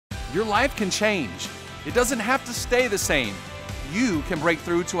Your life can change. It doesn't have to stay the same. You can break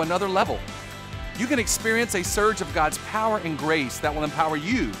through to another level. You can experience a surge of God's power and grace that will empower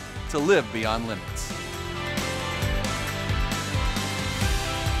you to live beyond limits.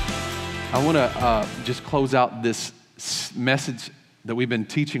 I want to just close out this message that we've been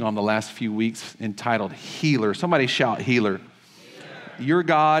teaching on the last few weeks entitled Healer. Somebody shout Healer. Your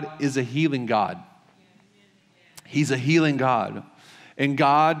God is a healing God. He's a healing God. And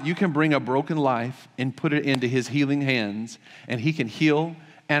God, you can bring a broken life and put it into His healing hands, and He can heal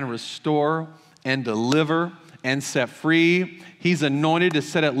and restore and deliver and set free. He's anointed to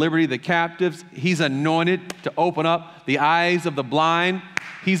set at liberty the captives. He's anointed to open up the eyes of the blind.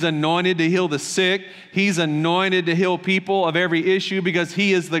 He's anointed to heal the sick. He's anointed to heal people of every issue because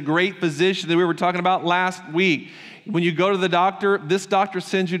He is the great physician that we were talking about last week. When you go to the doctor, this doctor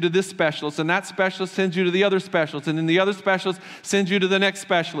sends you to this specialist, and that specialist sends you to the other specialist, and then the other specialist sends you to the next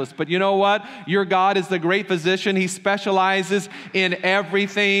specialist. But you know what? Your God is the great physician. He specializes in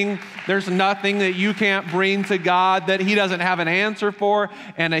everything. There's nothing that you can't bring to God that He doesn't have an answer for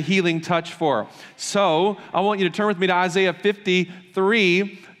and a healing touch for. So I want you to turn with me to Isaiah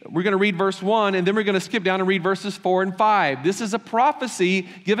 53. We're going to read verse 1, and then we're going to skip down and read verses 4 and 5. This is a prophecy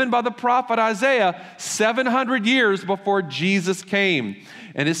given by the prophet Isaiah 700 years before Jesus came.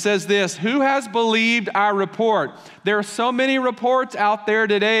 And it says this, "Who has believed our report?" There are so many reports out there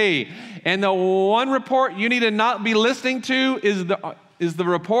today. And the one report you need to not be listening to is the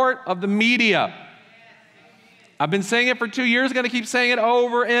report of the media. I've been saying it for 2 years, going to keep saying it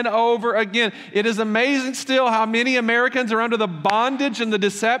over and over again. It is amazing still how many Americans are under the bondage and the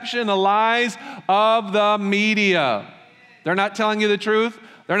deception and the lies of the media. They're not telling you the truth.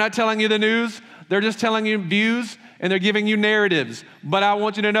 They're not telling you the news. They're just telling you views, and they're giving you narratives. But I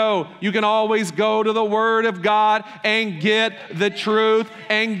want you to know, you can always go to the Word of God and get the truth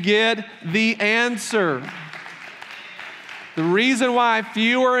and get the answer. The reason why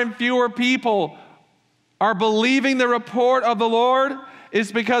fewer and fewer people are believing the report of the Lord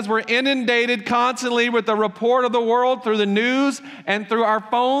is because we're inundated constantly with the report of the world through the news and through our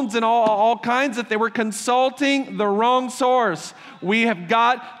phones and all kinds of things. We're consulting the wrong source. We have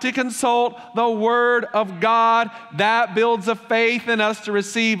got to consult the Word of God. That builds a faith in us to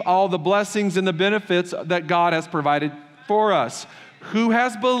receive all the blessings and the benefits that God has provided for us. Who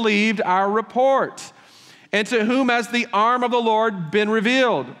has believed our report? And to whom has the arm of the Lord been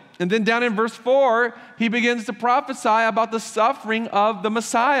revealed? And then down in verse 4, he begins to prophesy about the suffering of the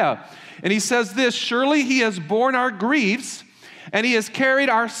Messiah. And he says this, "Surely He has borne our griefs, and He has carried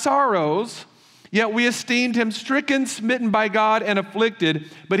our sorrows, yet we esteemed Him stricken, smitten by God, and afflicted.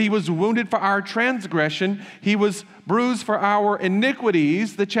 But He was wounded for our transgression. He was bruised for our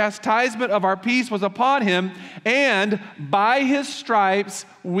iniquities. The chastisement of our peace was upon Him, and by His stripes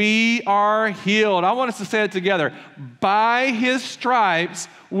we are healed." I want us to say it together. By His stripes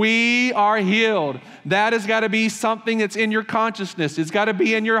we are healed. That has got to be something that's in your consciousness. It's got to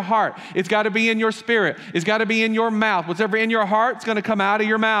be in your heart. It's got to be in your spirit. It's got to be in your mouth. Whatever in your heart is going to come out of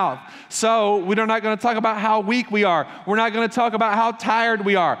your mouth. So we're not going to talk about how weak we are. We're not going to talk about how tired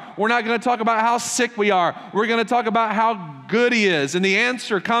we are. We're not going to talk about how sick we are. We're going to talk about how good He is. And the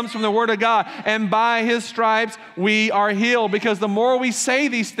answer comes from the Word of God. And by His stripes we are healed. Because the more we say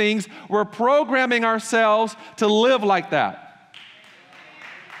these things, we're programming ourselves to live like that.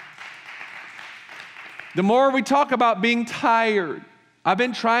 The more we talk about being tired, I've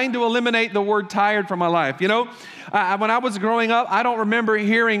been trying to eliminate the word tired from my life. You know, when I was growing up, I don't remember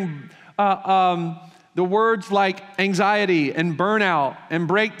hearing the words like anxiety and burnout and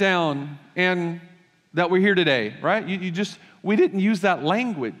breakdown and that we're here today, right? We didn't use that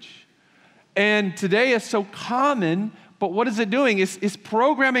language. And today it's so common, but what is it doing? It's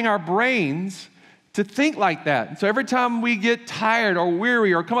programming our brains to think like that. And so every time we get tired or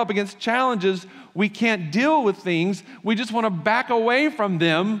weary or come up against challenges, we can't deal with things. We just want to back away from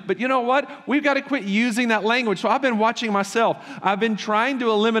them. But you know what? We've got to quit using that language. So I've been watching myself. I've been trying to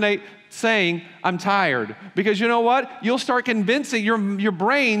eliminate saying, "I'm tired." Because you know what? You'll start convincing, your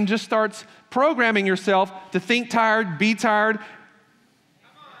brain just starts programming yourself to think tired, be tired.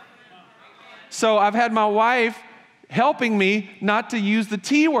 So I've had my wife helping me not to use the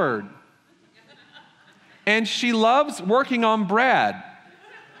T word. And she loves working on Brad.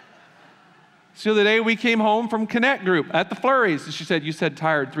 So the other day we came home from Connect Group at the Flurries, and she said, "You said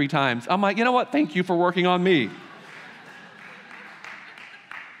tired 3 times. I'm like, "You know what? Thank you for working on me.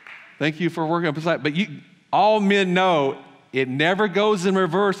 Thank you for working on me." But all men know it never goes in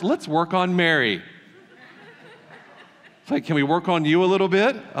reverse. Let's work on Mary. It's like, can we work on you a little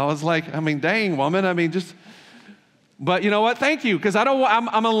bit? I was like, dang, woman. But you know what? Thank you, because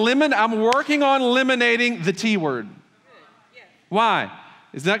I'm working on eliminating the T word. Why?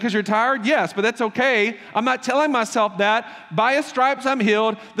 Is that because you're tired? Yes, but that's okay. I'm not telling myself that. By His stripes I'm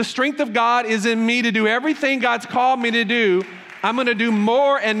healed. The strength of God is in me to do everything God's called me to do. I'm going to do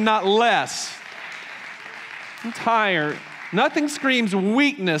more and not less. I'm tired. Nothing screams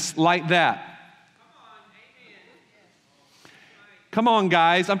weakness like that. Come on,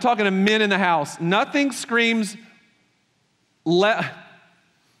 guys. I'm talking to men in the house. Nothing screams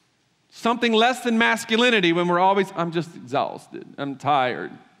something less than masculinity when we're always, I'm just exhausted. I'm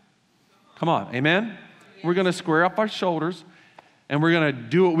tired. Come on, amen? We're going to square up our shoulders and we're going to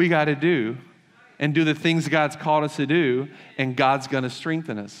do what we got to do and do the things God's called us to do, and God's going to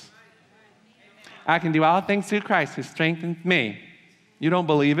strengthen us. I can do all things through Christ who strengthens me. You don't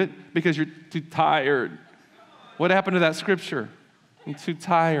believe it because you're too tired. What happened to that scripture? I'm too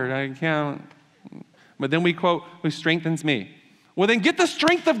tired. I can't. But then we quote, who strengthens me. Well, then get the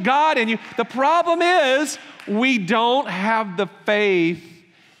strength of God in you. The problem is we don't have the faith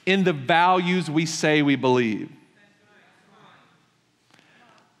in the values we say we believe.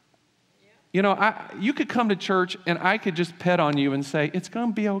 You know, you could come to church and I could just pet on you and say, it's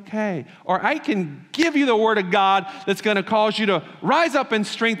going to be okay. Or I can give you the word of God that's going to cause you to rise up in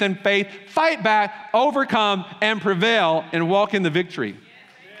strength and faith, fight back, overcome, and prevail and walk in the victory.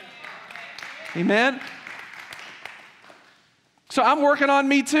 Amen? So I'm working on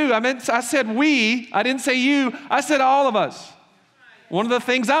me too. I said we, I didn't say you, I said all of us. One of the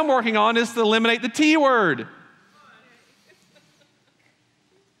things I'm working on is to eliminate the T word.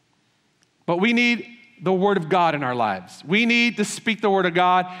 But we need the Word of God in our lives. We need to speak the Word of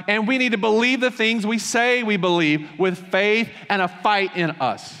God, and we need to believe the things we say we believe with faith and a fight in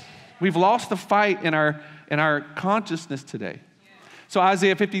us. We've lost the fight in our consciousness today. So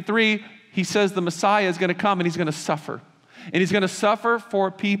Isaiah 53, he says the Messiah is going to come and he's going to suffer. And he's going to suffer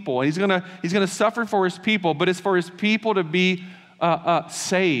for people. And he's going to suffer for his people, but it's for his people to be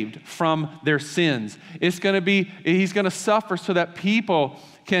saved from their sins. He's going to suffer so that people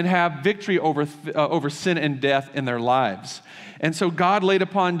can have victory over sin and death in their lives. And so God laid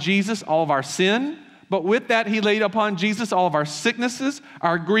upon Jesus all of our sin, but with that, He laid upon Jesus all of our sicknesses,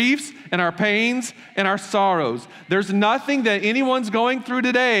 our griefs, and our pains, and our sorrows. There's nothing that anyone's going through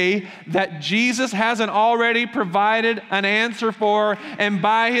today that Jesus hasn't already provided an answer for, and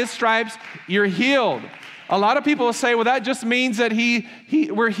by His stripes, you're healed. A lot of people will say, well, that just means that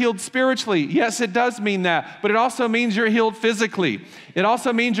we're healed spiritually. Yes, it does mean that, but it also means you're healed physically. It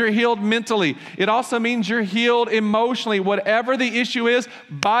also means you're healed mentally. It also means you're healed emotionally. Whatever the issue is,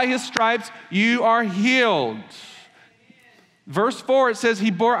 by His stripes, you are healed. Verse 4, it says,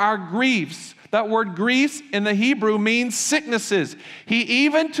 He bore our griefs. That word griefs in the Hebrew means sicknesses. He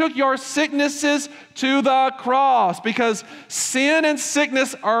even took your sicknesses to the cross, because sin and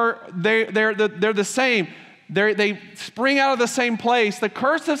sickness they're the same. They spring out of the same place. The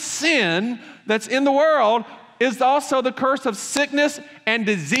curse of sin that's in the world is also the curse of sickness and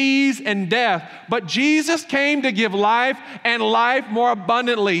disease and death. But Jesus came to give life, and life more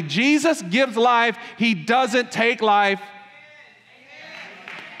abundantly. Jesus gives life. He doesn't take life.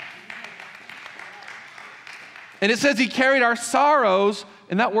 And it says He carried our sorrows,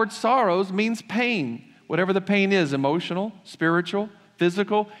 and that word sorrows means pain. Whatever the pain is, emotional, spiritual,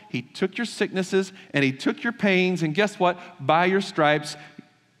 physical, He took your sicknesses and He took your pains, and guess what? By His stripes,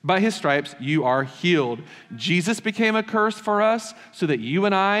 you are healed. Jesus became a curse for us so that you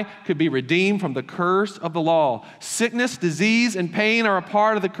and I could be redeemed from the curse of the law. Sickness, disease, and pain are a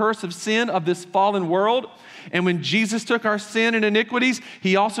part of the curse of sin of this fallen world. And when Jesus took our sin and iniquities,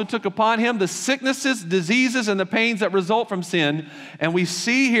 He also took upon Him the sicknesses, diseases, and the pains that result from sin. And we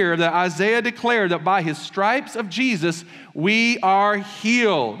see here that Isaiah declared that by His stripes of Jesus, we are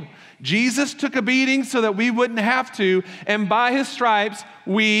healed. Jesus took a beating so that we wouldn't have to, and by His stripes,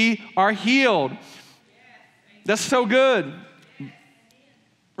 we are healed. That's so good.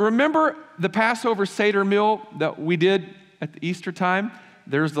 Remember the Passover Seder meal that we did at the Easter time?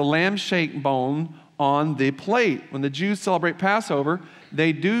 There's the lamb shank bone on the plate. When the Jews celebrate Passover,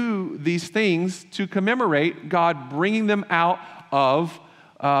 they do these things to commemorate God bringing them out of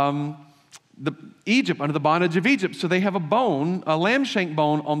Egypt, under the bondage of Egypt. So they have a bone, a lamb shank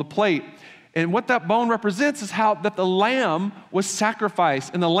bone on the plate. And what that bone represents is how that the lamb was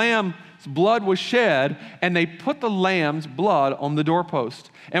sacrificed and the lamb's blood was shed, and they put the lamb's blood on the doorpost.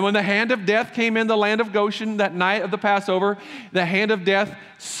 And when the hand of death came in the land of Goshen that night of the Passover, the hand of death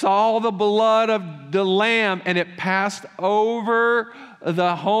saw the blood of the lamb, and it passed over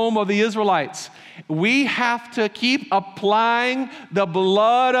the home of the Israelites. We have to keep applying the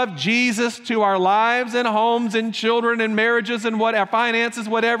blood of Jesus to our lives and homes and children and marriages and our finances,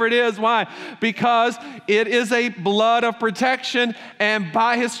 whatever it is. Why? Because it is a blood of protection, and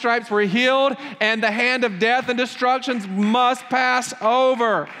by his stripes we're healed, and the hand of death and destruction must pass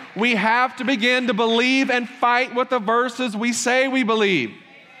over. We have to begin to believe and fight with the verses we say we believe.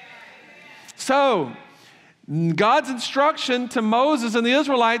 So, God's instruction to Moses and the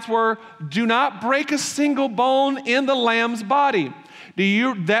Israelites were, do not break a single bone in the lamb's body.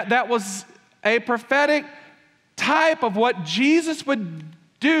 That was a prophetic type of what Jesus would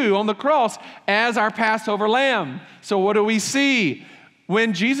do on the cross as our Passover lamb. So what do we see?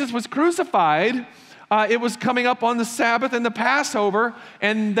 When Jesus was crucified, it was coming up on the Sabbath and the Passover,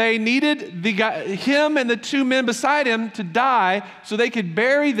 and they needed him and the two men beside him to die so they could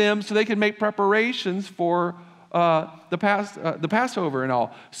bury them, so they could make preparations for the Passover and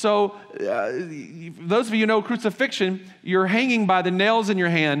all. So those of you who know crucifixion, you're hanging by the nails in your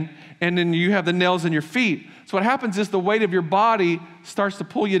hand, and then you have the nails in your feet. So what happens is the weight of your body starts to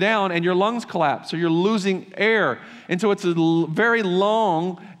pull you down and your lungs collapse, so you're losing air. And so it's a very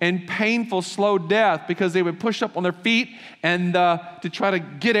long and painful, slow death, because they would push up on their feet and to try to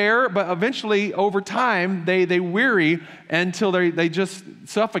get air, but eventually over time they weary until they just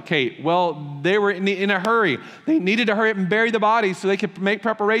suffocate. Well, they were in a hurry. They needed to hurry up and bury the body so they could make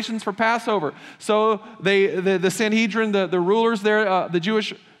preparations for Passover. So the Sanhedrin, the rulers there, the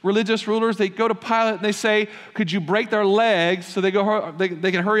Jewish religious rulers, they go to Pilate and they say, could you break their legs so they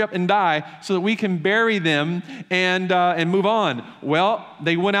can hurry up and die so that we can bury them and move on? Well,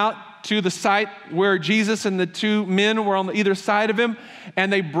 they went out to the site where Jesus and the two men were on either side of him,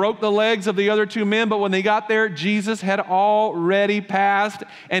 and they broke the legs of the other two men. But when they got there, Jesus had already passed,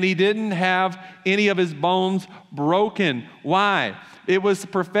 and he didn't have any of his bones broken. Why? It was the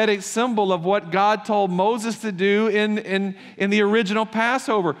prophetic symbol of what God told Moses to do in the original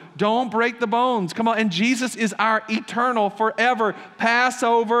Passover. Don't break the bones. Come on. And Jesus is our eternal, forever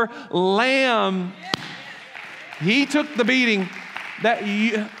Passover lamb. He took the beating that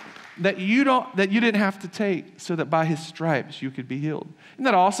you didn't have to take, so that by his stripes you could be healed. Isn't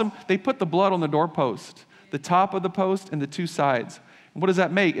that awesome? They put the blood on the doorpost, the top of the post and the two sides. And what does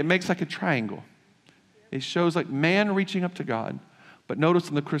that make? It makes like a triangle. It shows like man reaching up to God. But notice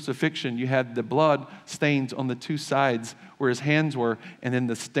in the crucifixion, you had the blood stains on the two sides where his hands were, and then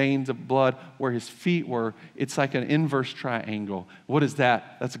the stains of blood where his feet were. It's like an inverse triangle. What is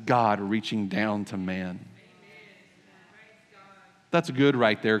that? That's God reaching down to man. That's good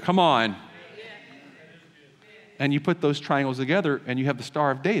right there. Come on. And you put those triangles together, and you have the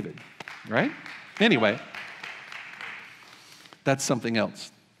Star of David, right? Anyway, that's something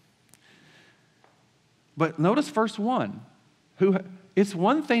else. But notice verse 1. It's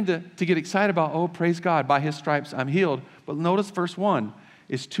one thing to get excited about, oh, praise God, by his stripes I'm healed. But notice verse 1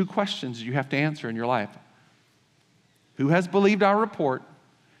 is two questions you have to answer in your life. Who has believed our report,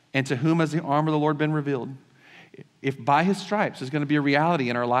 and to whom has the arm of the Lord been revealed? If by his stripes is going to be a reality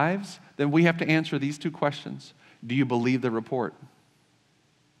in our lives, then we have to answer these two questions. Do you believe the report?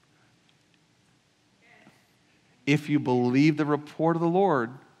 If you believe the report of the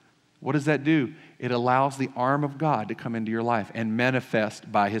Lord, what does that do? It allows the arm of God to come into your life and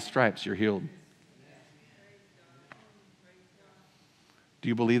manifest by his stripes. You're healed. Do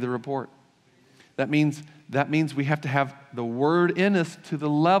you believe the report? That means we have to have the word in us to the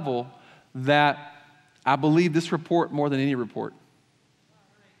level that I believe this report more than any report.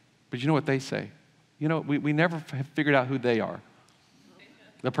 But you know what they say? You know, we never have figured out who they are.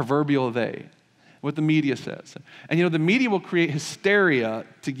 The proverbial they. What the media says. And you know, the media will create hysteria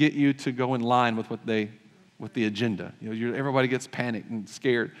to get you to go in line with with the agenda. You know, everybody gets panicked and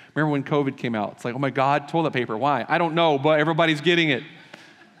scared. Remember when COVID came out? It's like, oh my God, toilet paper. Why? I don't know, but everybody's getting it.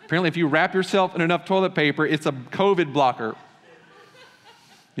 Apparently, if you wrap yourself in enough toilet paper, it's a COVID blocker.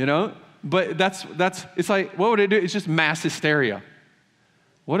 You know? But it's like, what would it do? It's just mass hysteria.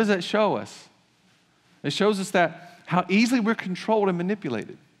 What does that show us? It shows us that how easily we're controlled and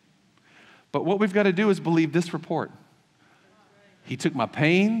manipulated. But what we've got to do is believe this report. He took my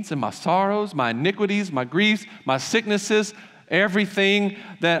pains and my sorrows, my iniquities, my griefs, my sicknesses, everything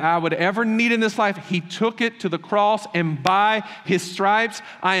that I would ever need in this life. He took it to the cross, and by his stripes,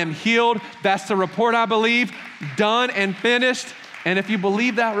 I am healed. That's the report I believe, done and finished. And if you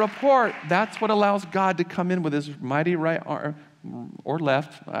believe that report, that's what allows God to come in with his mighty right arm, or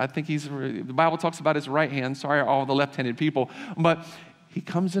left. I think the Bible talks about his right hand. Sorry, all the left-handed people. But he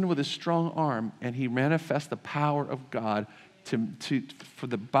comes in with his strong arm, and he manifests the power of God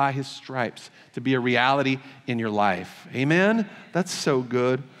by his stripes to be a reality in your life. Amen? That's so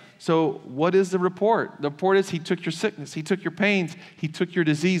good. So what is the report? The report is he took your sickness, he took your pains, he took your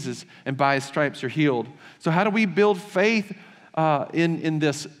diseases, and by his stripes you're healed. So how do we build faith in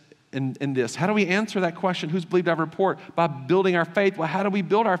this? How do we answer that question? Who's believed our report? By building our faith. Well, how do we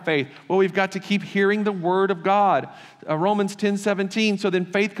build our faith? Well, we've got to keep hearing the word of God. Romans 10:17, so then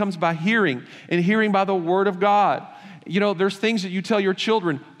faith comes by hearing, and hearing by the word of God. You know, there's things that you tell your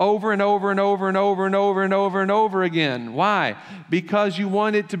children over and over and over and over and over and over and over again. Why? Because you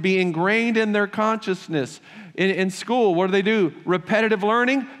want it to be ingrained in their consciousness. In school, what do? Repetitive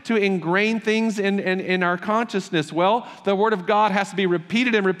learning to ingrain things in our consciousness. Well, the Word of God has to be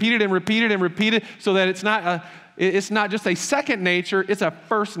repeated and repeated and repeated and repeated so that it's not just a second nature, it's a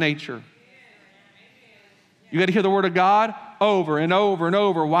first nature. You got to hear the Word of God over and over and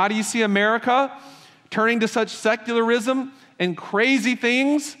over. Why do you see America turning to such secularism and crazy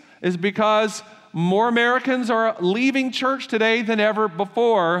things? Is because more Americans are leaving church today than ever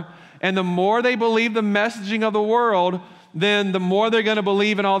before. And the more they believe the messaging of the world, then the more they're going to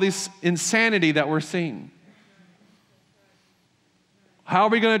believe in all this insanity that we're seeing. How are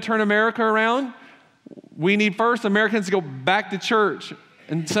we going to turn America around? We need first Americans to go back to church.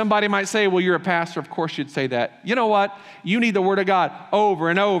 And somebody might say, well, you're a pastor. Of course you'd say that. You know what? You need the Word of God over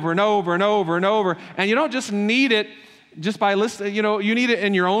and over and over and over and over. And you don't just need it just by listening. You know, you need it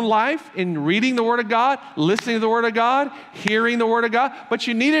in your own life, in reading the Word of God, listening to the Word of God, hearing the Word of God. But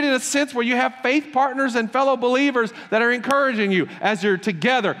you need it in a sense where you have faith partners and fellow believers that are encouraging you as you're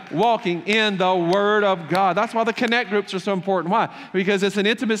together walking in the Word of God. That's why the Connect groups are so important. Why? Because it's an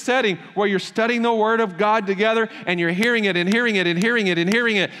intimate setting where you're studying the Word of God together and you're hearing it and hearing it and hearing it and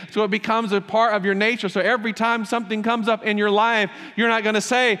hearing it. So it becomes a part of your nature. So every time something comes up in your life, you're not going to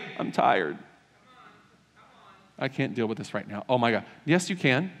say, I'm tired. I can't deal with this right now. Oh my God. Yes, you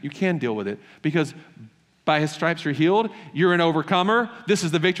can. You can deal with it because by his stripes you're healed. You're an overcomer. This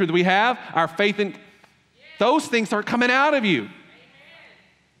is the victory that we have. Our faith in those things start coming out of you.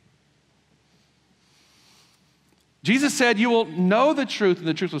 Jesus said you will know the truth and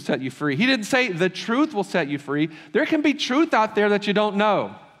the truth will set you free. He didn't say the truth will set you free. There can be truth out there that you don't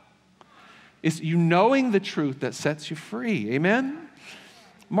know. It's you knowing the truth that sets you free. Amen?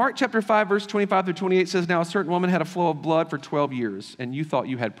 Mark chapter 5, verse 25 through 28 says, now a certain woman had a flow of blood for 12 years, and you thought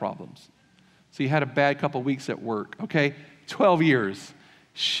you had problems. So you had a bad couple weeks at work, okay? 12 years.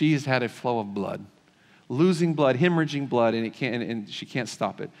 She's had a flow of blood, losing blood, hemorrhaging blood, and she can't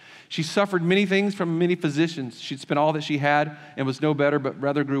stop it. She suffered many things from many physicians. She'd spent all that she had and was no better, but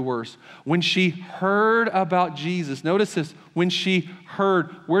rather grew worse. When she heard about Jesus, notice this, when she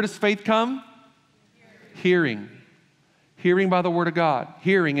heard, where does faith come? Hearing. Hearing by the Word of God.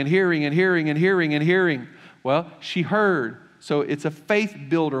 Hearing and hearing and hearing and hearing and hearing. Well, she heard. So it's a faith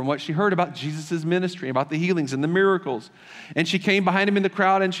builder and what she heard about Jesus' ministry, about the healings and the miracles. And she came behind him in the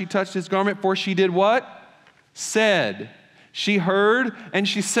crowd and she touched his garment, for she did what? Said. She heard and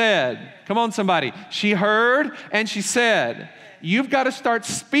she said. Come on, somebody. She heard and she said. You've got to start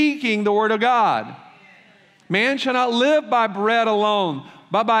speaking the Word of God. Man shall not live by bread alone,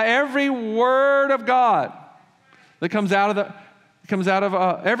 but by every word of God that comes out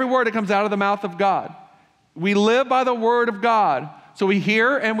of every word that comes out of the mouth of God. We live by the Word of God. So we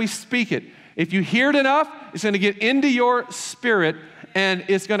hear and we speak it. If you hear it enough, it's going to get into your spirit and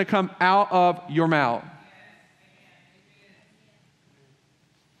it's going to come out of your mouth.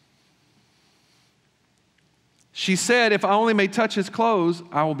 She said, if I only may touch his clothes,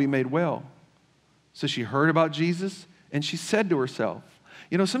 I will be made well. So she heard about Jesus and she said to herself,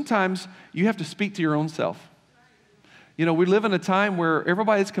 you know, sometimes you have to speak to your own self. You know, we live in a time where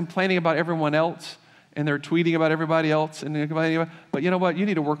everybody's complaining about everyone else and they're tweeting about everybody else. But you know what? You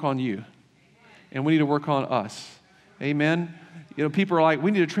need to work on you. And we need to work on us. Amen? You know, people are like,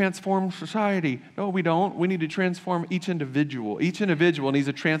 we need to transform society. No, we don't. We need to transform each individual. Each individual needs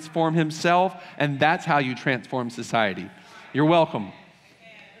to transform himself, and that's how you transform society. You're welcome.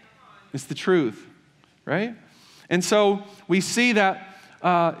 It's the truth, right? And so we see that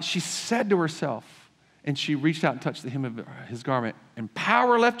she said to herself, and she reached out and touched the hem of his garment. And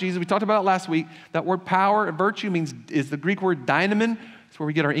power left Jesus. We talked about it last week. That word power, virtue, is the Greek word dynamin. It's where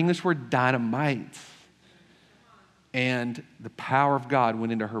we get our English word dynamite. And the power of God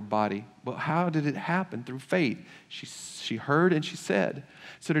went into her body. Well, how did it happen? Through faith. She heard and she said.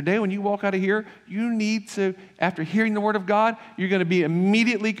 So today when you walk out of here, you need to, after hearing the Word of God, you're going to be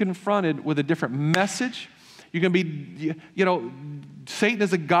immediately confronted with a different message. You're going to be, you know, Satan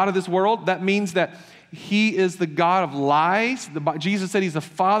is a god of this world. That means that he is the God of lies. Jesus said he's the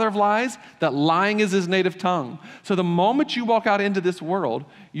father of lies, that lying is his native tongue. So the moment you walk out into this world,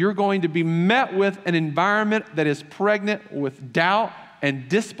 you're going to be met with an environment that is pregnant with doubt and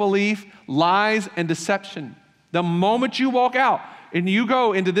disbelief, lies and deception. The moment you walk out and you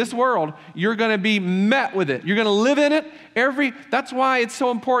go into this world, you're going to be met with it. You're going to live in it. That's why it's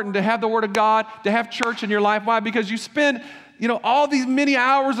so important to have the Word of God, to have church in your life. Why? Because you spend, all these many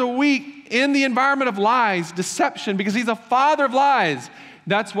hours a week in the environment of lies, deception, because he's a father of lies.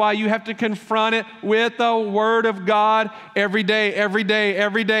 That's why you have to confront it with the Word of God every day, every day,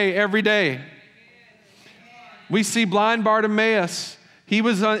 every day, every day. We see blind Bartimaeus. He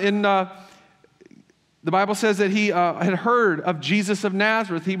was the Bible says that he had heard of Jesus of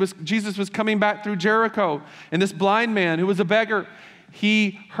Nazareth. Jesus was coming back through Jericho, and this blind man who was a beggar,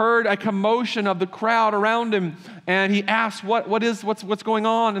 he heard a commotion of the crowd around him, and he asked, what's going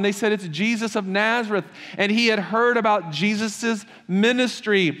on? And they said, it's Jesus of Nazareth. And he had heard about Jesus's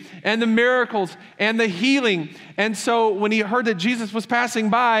ministry and the miracles and the healing. And so when he heard that Jesus was passing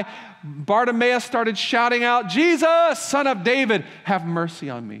by, Bartimaeus started shouting out, Jesus, Son of David, have mercy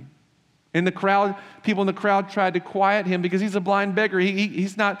on me. And people in the crowd tried to quiet him because he's a blind beggar. He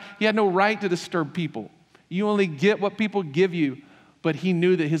had no right to disturb people. You only get what people give you. But he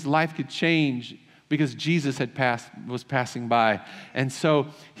knew that his life could change because Jesus was passing by. And so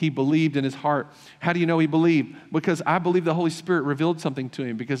he believed in his heart. How do you know he believed? Because I believe the Holy Spirit revealed something to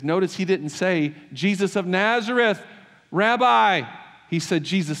him. Because notice he didn't say, Jesus of Nazareth, Rabbi. He said,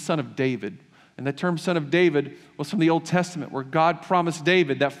 Jesus, Son of David. And that term Son of David was from the Old Testament, where God promised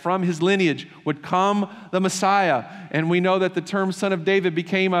David that from his lineage would come the Messiah. And we know that the term Son of David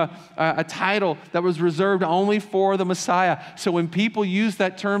became a title that was reserved only for the Messiah. So when people use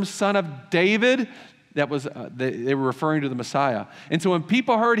that term Son of David, they were referring to the Messiah. And so when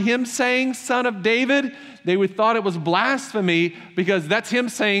people heard him saying Son of David, they would thought it was blasphemy, because that's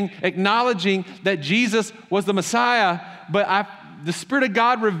him acknowledging that Jesus was the Messiah. But the Spirit of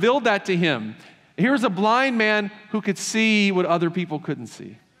God revealed that to him. Here's a blind man who could see what other people couldn't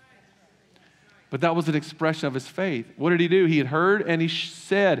see. But that was an expression of his faith. What did he do? He had heard and he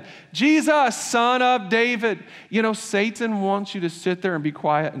said, Jesus, Son of David. Satan wants you to sit there and be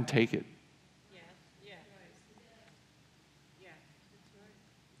quiet and take it.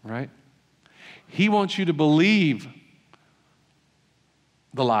 Right? He wants you to believe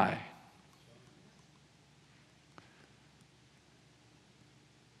the lie.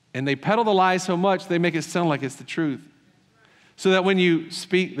 And they peddle the lie so much, they make it sound like it's the truth. So that when you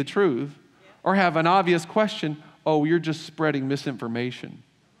speak the truth or have an obvious question, oh, you're just spreading misinformation.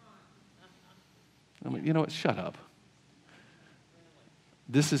 I mean, you know what? Shut up.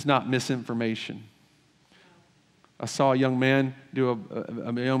 This is not misinformation. I saw a young man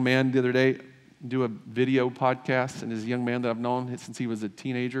the other day do a video podcast, and he's a young man that I've known since he was a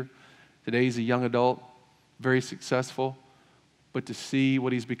teenager. Today he's a young adult, very successful. But to see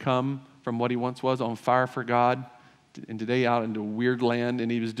what he's become from what he once was, on fire for God, and today out into weird land, and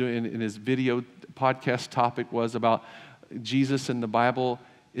he was doing, in his video podcast topic was about Jesus and the Bible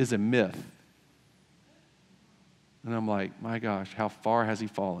is a myth. And I'm like, my gosh, how far has he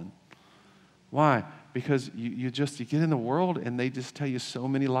fallen? Why? Because you get in the world and they just tell you so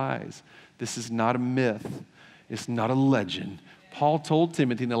many lies. This is not a myth. It's not a legend. Paul told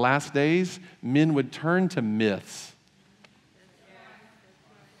Timothy in the last days, men would turn to myths.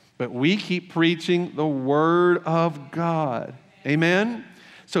 But we keep preaching the Word of God. Amen?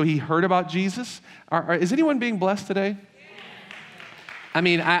 So he heard about Jesus. Is anyone being blessed today? I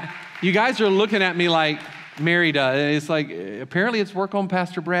mean, you guys are looking at me like Mary does. It's like, apparently it's Work on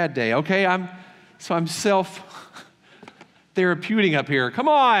Pastor Brad Day. Okay, I'm self-therapeuting up here. Come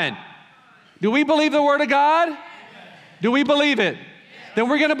on. Do we believe the Word of God? Do we believe it? Then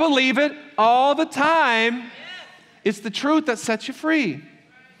we're going to believe it all the time. It's the truth that sets you free.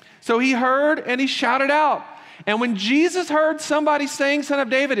 So he heard and he shouted out. And when Jesus heard somebody saying Son of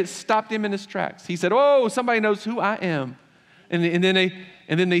David, it stopped him in his tracks. He said, oh, somebody knows who I am. And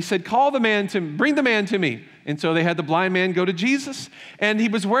then they said, bring the man to me. And so they had the blind man go to Jesus. And he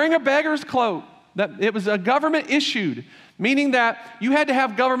was wearing a beggar's cloak. It was a government issued, meaning that you had to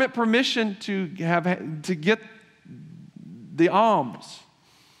have government permission to get the alms.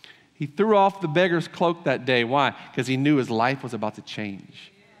 He threw off the beggar's cloak that day. Why? Because he knew his life was about to change.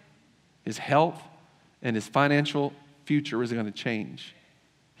 His health and his financial future was going to change.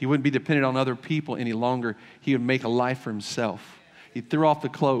 He wouldn't be dependent on other people any longer. He would make a life for himself. He threw off the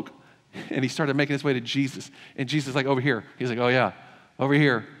cloak and he started making his way to Jesus. And Jesus is like, over here. He's like, oh yeah, over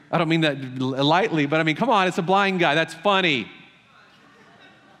here. I don't mean that lightly, but I mean, come on, it's a blind guy. That's funny.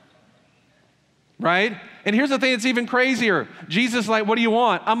 right? And here's the thing that's even crazier. Jesus like, what do you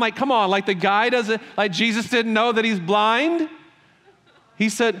want? I'm like, come on, like the guy doesn't, like Jesus didn't know that he's blind? He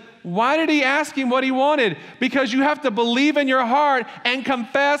said, why did he ask him what he wanted? Because you have to believe in your heart and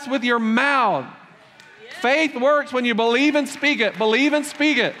confess with your mouth. Faith works when you believe and speak it. Believe and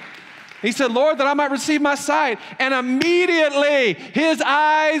speak it. He said, Lord, that I might receive my sight. And immediately his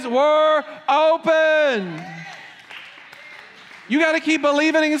eyes were open. You got to keep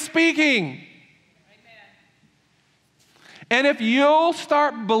believing and speaking. And if you'll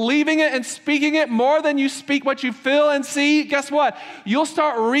start believing it and speaking it more than you speak what you feel and see, guess what? You'll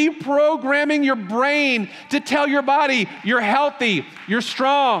start reprogramming your brain to tell your body you're healthy, you're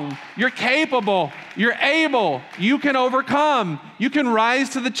strong, you're capable, you're able, you can overcome, you can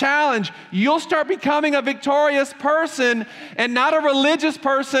rise to the challenge. You'll start becoming a victorious person and not a religious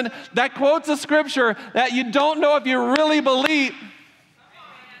person that quotes a scripture that you don't know if you really believe.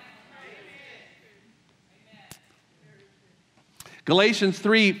 Galatians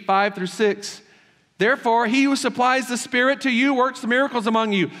 3, 5 through 6. Therefore, he who supplies the Spirit to you works the miracles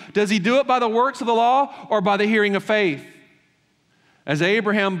among you. Does he do it by the works of the law or by the hearing of faith? As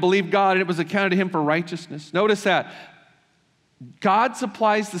Abraham believed God, and it was accounted to him for righteousness. Notice that. God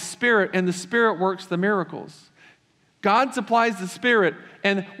supplies the Spirit, and the Spirit works the miracles. God supplies the Spirit,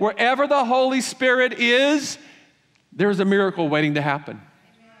 and wherever the Holy Spirit is, there's a miracle waiting to happen.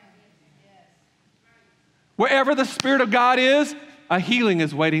 Wherever the Spirit of God is, a healing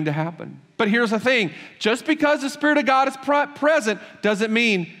is waiting to happen. But here's the thing. Just because the Spirit of God is present doesn't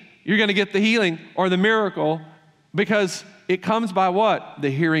mean you're going to get the healing or the miracle, because it comes by what? The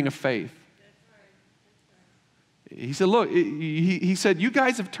hearing of faith. He said, look, he said, you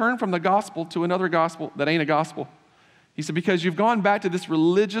guys have turned from the gospel to another gospel that ain't a gospel. He said, because you've gone back to this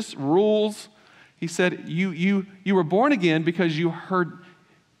religious rules. He said, you were born again because you heard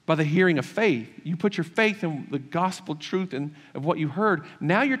by the hearing of faith. You put your faith in the gospel truth and of what you heard.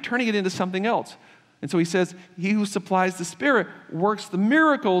 Now you're turning it into something else. And so he says, he who supplies the Spirit works the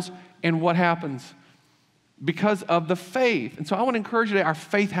miracles. And what happens? Because of the faith. And so I want to encourage you today, our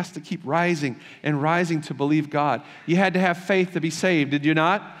faith has to keep rising and rising to believe God. You had to have faith to be saved, did you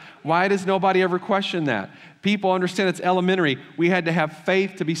not? Why does nobody ever question that? People understand it's elementary. We had to have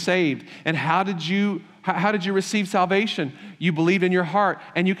faith to be saved. And how did you receive salvation? You believe in your heart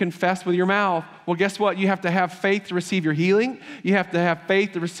and you confess with your mouth. Well, guess what? You have to have faith to receive your healing. You have to have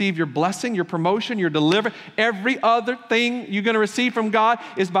faith to receive your blessing, your promotion, your deliverance. Every other thing you're going to receive from God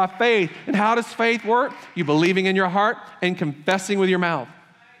is by faith. And how does faith work? You believing in your heart and confessing with your mouth.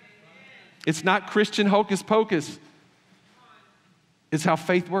 It's not Christian hocus pocus. It's how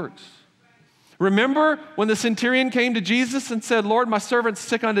faith works. Remember when the centurion came to Jesus and said, Lord, my servant's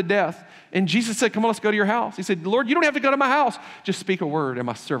sick unto death. And Jesus said, come on, let's go to your house. He said, Lord, you don't have to go to my house. Just speak a word and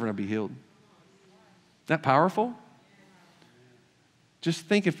my servant will be healed. Isn't that powerful? Just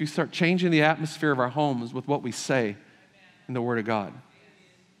think if you start changing the atmosphere of our homes with what we say in the Word of God.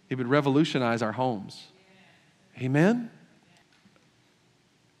 It would revolutionize our homes. Amen?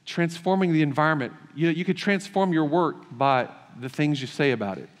 Transforming the environment. You could transform your work by the things you say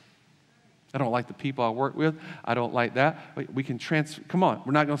about it. I don't like the people I work with. I don't like that. We can come on,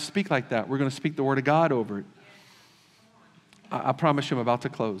 we're not going to speak like that. We're going to speak the Word of God over it. I promise you I'm about to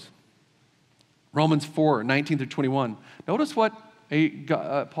close. Romans 4, 19 through 21. Notice what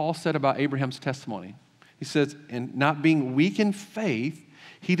Paul said about Abraham's testimony. He says, and not being weak in faith,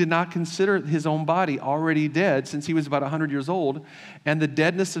 he did not consider his own body already dead since he was about 100 years old, and the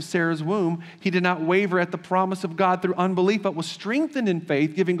deadness of Sarah's womb. He did not waver at the promise of God through unbelief, but was strengthened in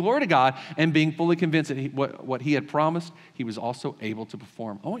faith, giving glory to God, and being fully convinced that what he had promised, he was also able to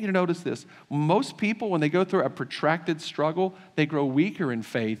perform. I want you to notice this. Most people, when they go through a protracted struggle, they grow weaker in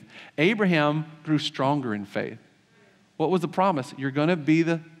faith. Abraham grew stronger in faith. What was the promise? You're going to be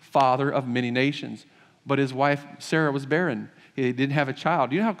the father of many nations. But his wife, Sarah, was barren. He didn't have a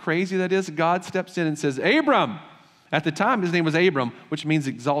child. You know how crazy that is? God steps in and says, Abram. At the time, his name was Abram, which means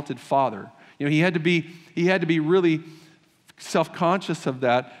exalted father. You know, he had to be really self-conscious of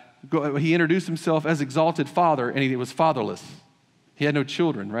that. He introduced himself as exalted father, and he was fatherless. He had no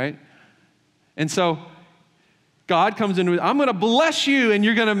children, right? And so God comes in with, I'm going to bless you, and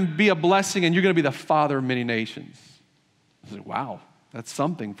you're going to be a blessing, and you're going to be the father of many nations. I was like, wow, that's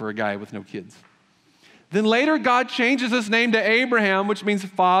something for a guy with no kids. Then later, God changes his name to Abraham, which means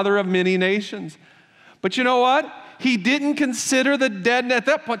father of many nations. But you know what? He didn't consider the deadness. At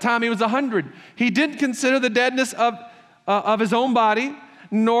that point in time, he was 100. He didn't consider the deadness of his own body,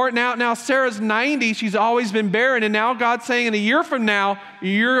 nor now Sarah's 90. She's always been barren, and now God's saying in a year from now,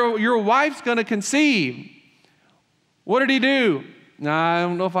 your wife's going to conceive. What did he do? Nah, I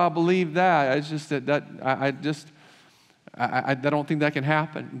don't know if I believe that. It's just that I don't think that can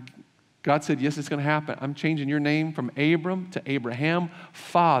happen. God said, yes, it's going to happen. I'm changing your name from Abram to Abraham,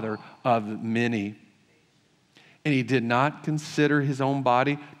 father of many. And he did not consider his own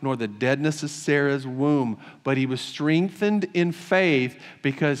body, nor the deadness of Sarah's womb, but he was strengthened in faith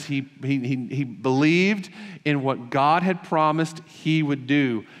because he believed in what God had promised he would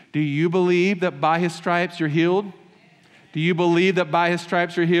do. Do you believe that by his stripes you're healed? Do you believe that by his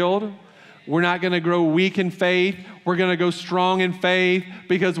stripes you're healed? We're not going to grow weak in faith. We're going to go strong in faith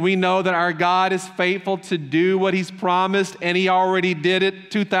because we know that our God is faithful to do what he's promised, and he already did it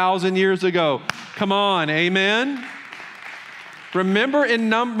 2,000 years ago. Come on, amen?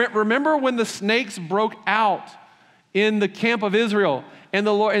 Remember when the snakes broke out in the camp of Israel, and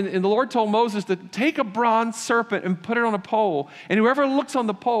the Lord told Moses to take a bronze serpent and put it on a pole, and whoever looks on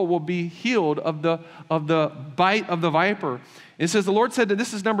the pole will be healed of the bite of the viper. It says, the Lord said,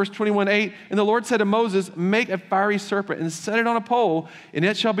 this is Numbers 21:8, and the Lord said to Moses, make a fiery serpent and set it on a pole, and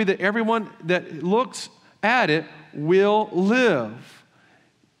it shall be that everyone that looks at it will live.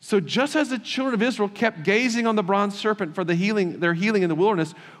 So just as the children of Israel kept gazing on the bronze serpent for their healing in the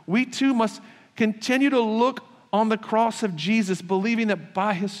wilderness, we too must continue to look on the cross of Jesus, believing that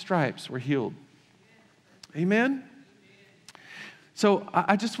by his stripes we're healed. Amen? So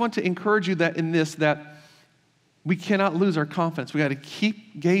I just want to encourage you that in this, that we cannot lose our confidence. We got to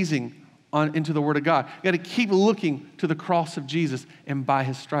keep gazing into the Word of God. We got to keep looking to the cross of Jesus, and by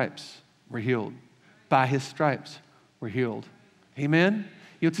his stripes we're healed. By his stripes we're healed. Amen?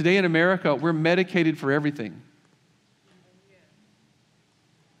 You know, today in America, we're medicated for everything.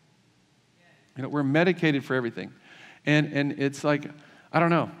 You know, we're medicated for everything. And it's like, I don't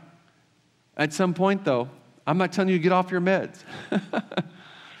know. At some point, though, I'm not telling you to get off your meds.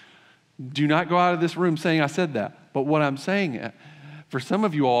 Do not go out of this room saying I said that. But what I'm saying, for some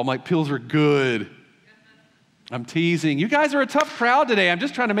of you all, I'm like, pills are good. I'm teasing. You guys are a tough crowd today. I'm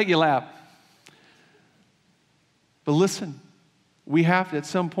just trying to make you laugh. But listen, we have to, at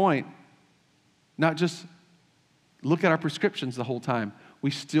some point, not just look at our prescriptions the whole time.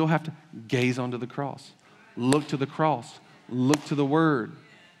 We still have to gaze onto the cross. Look to the cross. Look to the Word.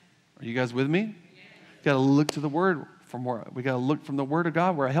 Are you guys with me? You got to look to the Word. We got to look from the Word of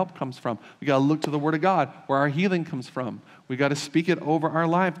God where our help comes from. We got to look to the Word of God where our healing comes from. We got to speak it over our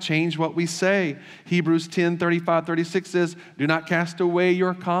life. Change what we say. Hebrews 10:35-36 says, do not cast away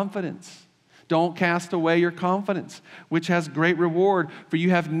your confidence. Don't cast away your confidence, which has great reward, for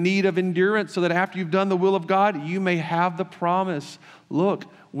you have need of endurance, so that after you've done the will of God, you may have the promise. Look,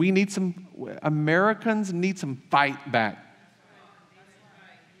 Americans need some fight back.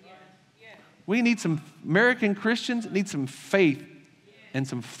 American Christians need some faith and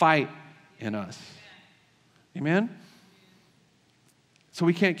some fight in us. Amen? So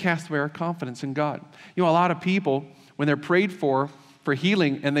we can't cast away our confidence in God. You know, a lot of people, when they're prayed for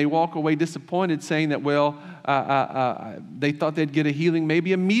healing, and they walk away disappointed saying that, they thought they'd get a healing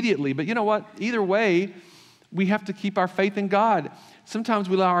maybe immediately. But you know what? Either way, we have to keep our faith in God. Sometimes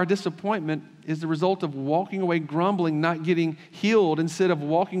we allow our disappointment is the result of walking away grumbling, not getting healed, instead of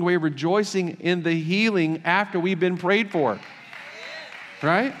walking away rejoicing in the healing after we've been prayed for.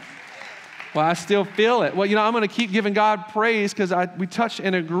 Right? Well, I still feel it. Well, you know, I'm going to keep giving God praise because we touched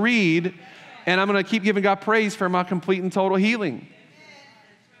and agreed, and I'm going to keep giving God praise for my complete and total healing.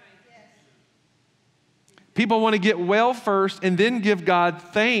 People want to get well first and then give God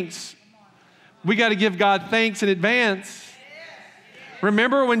thanks. We got to give God thanks in advance.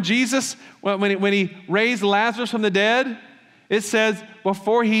 Remember when Jesus, when he raised Lazarus from the dead, it says,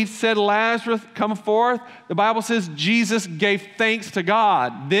 before he said, Lazarus, come forth, the Bible says Jesus gave thanks to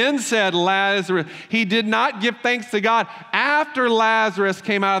God. Then said Lazarus. He did not give thanks to God after Lazarus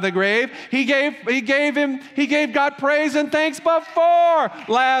came out of the grave. He gave God praise and thanks before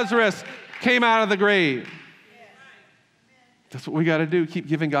Lazarus came out of the grave. That's what we got to do. Keep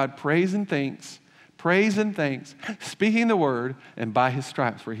giving God praise and thanks, speaking the word, and by his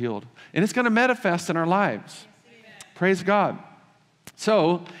stripes we're healed. And it's going to manifest in our lives. Praise God.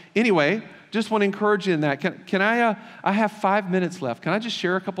 So, anyway, just want to encourage you in that. Can I have 5 minutes left. Can I just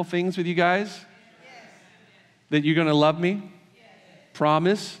share a couple things with you guys? That you're going to love me?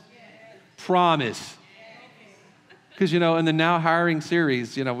 Promise? Promise. Because, you know, in the Now Hiring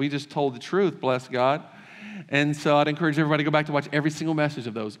series, you know, we just told the truth, bless God. And so I'd encourage everybody to go back to watch every single message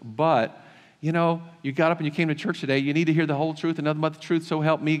of those. But, you know, you got up and you came to church today. You need to hear the whole truth and nothing but the truth, so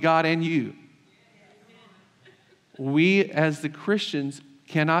help me, God, and you. We, as the Christians,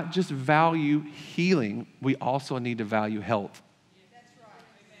 cannot just value healing. We also need to value health.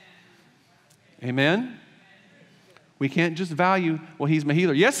 Amen? We can't just value, well, he's my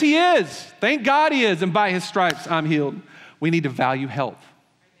healer. Yes, he is. Thank God he is. And by his stripes, I'm healed. We need to value health.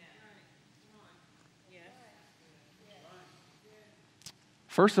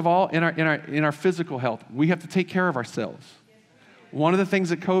 First of all, in our physical health, we have to take care of ourselves. One of the things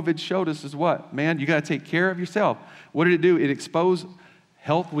that COVID showed us is what? Man, you got to take care of yourself. What did it do? It exposed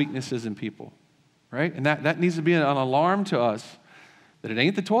health weaknesses in people, right? And that needs to be an alarm to us that it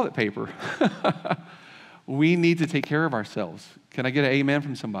ain't the toilet paper. We need to take care of ourselves. Can I get an amen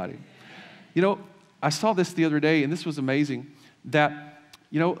from somebody? You know, I saw this the other day, and this was amazing, that,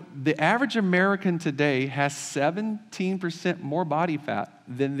 you know, the average American today has 17% more body fat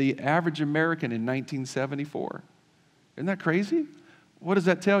than the average American in 1974. Isn't that crazy? What does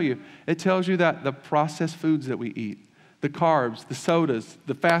that tell you? It tells you that the processed foods that we eat, the carbs, the sodas,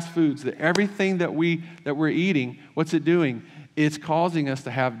 the fast foods, everything that we're eating, what's it doing? It's causing us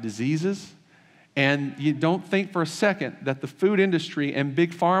to have diseases. And you don't think for a second that the food industry and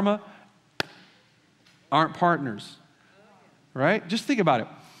big pharma aren't partners, right? Just think about it.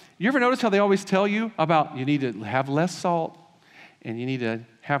 You ever notice how they always tell you about you need to have less salt and you need to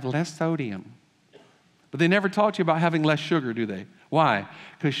have less sodium? But they never taught you about having less sugar, do they? Why?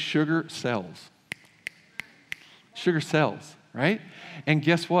 Because sugar sells. Sugar sells, right? And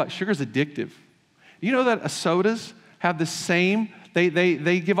guess what? Sugar's addictive. You know that sodas have the same,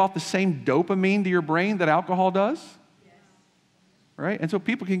 they give off the same dopamine to your brain that alcohol does? Yes. Right? And so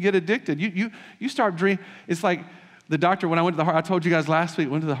people can get addicted. You start drinking. It's like the doctor, when I went to the heart, I told you guys last week,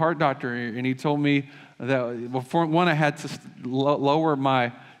 went to the heart doctor, and he told me that, before one, I had to lower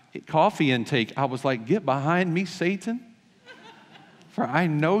my coffee intake. I was like, get behind me, Satan, for I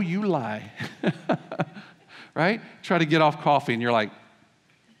know you lie. Right? Try to get off coffee, and you're like,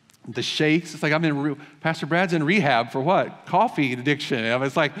 the shakes. It's like Pastor Brad's in rehab for what? Coffee addiction.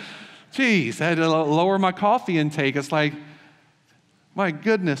 It's like, geez, I had to lower my coffee intake. It's like, my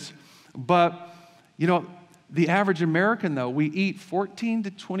goodness. But, you know, the average American, though, we eat 14 to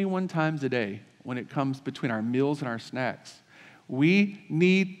 21 times a day when it comes between our meals and our snacks. We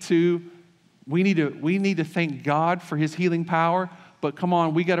need to thank God for his healing power. But come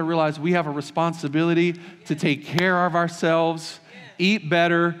on, we got to realize we have a responsibility to take care of ourselves, eat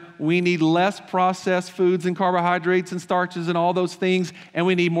better. We need less processed foods and carbohydrates and starches and all those things. And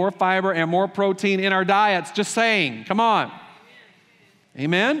we need more fiber and more protein in our diets. Just saying. Come on.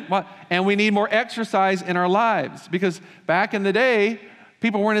 Amen? And we need more exercise in our lives. Because back in the day,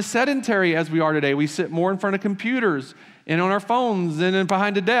 people weren't as sedentary as we are today. We sit more in front of computers and on our phones and then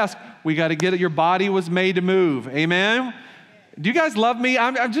behind a desk. We got to get it. Your body was made to move. Amen? Do you guys love me?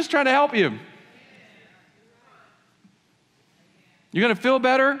 I'm just trying to help you. You're going to feel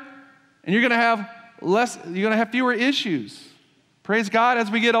better, and you're going to have fewer issues. Praise God,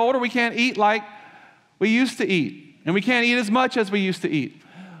 as we get older, we can't eat like we used to eat, and we can't eat as much as we used to eat.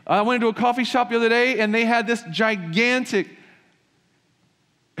 I went into a coffee shop the other day, and they had this gigantic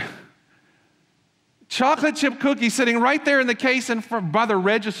chocolate chip cookie sitting right there in the case in front by the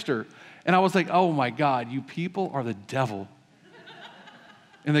register. And I was like, oh my God, you people are the devil.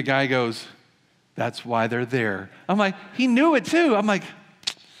 And the guy goes, that's why they're there. I'm like, he knew it too. I'm like,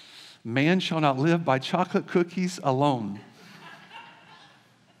 man shall not live by chocolate cookies alone.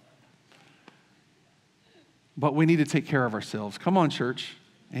 But we need to take care of ourselves. Come on, church.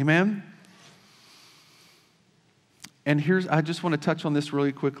 Amen? And I just want to touch on this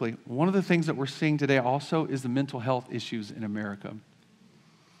really quickly. One of the things that we're seeing today also is the mental health issues in America.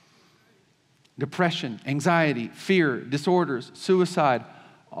 Depression, anxiety, fear, disorders, suicide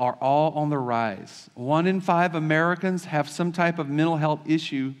are all on the rise. 1 in 5 Americans have some type of mental health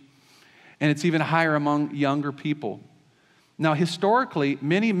issue, and it's even higher among younger people. Now, historically,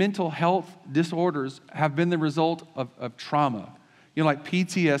 many mental health disorders have been the result of trauma. You know, like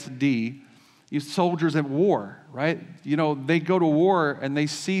PTSD, soldiers at war, right? You know, they go to war and they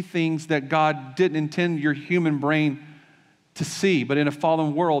see things that God didn't intend your human brain to see, but in a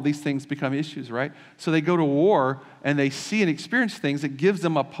fallen world, these things become issues, right? So they go to war and they see and experience things that gives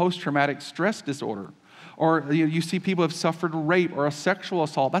them a post-traumatic stress disorder. Or you see people have suffered rape or a sexual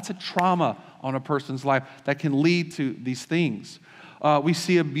assault. That's a trauma on a person's life that can lead to these things. We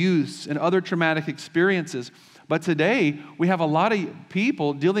see abuse and other traumatic experiences. But today, we have a lot of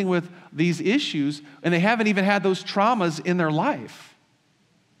people dealing with these issues, and they haven't even had those traumas in their life,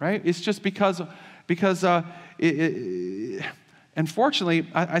 right? It's just because unfortunately,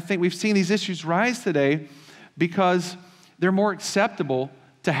 I think we've seen these issues rise today because they're more acceptable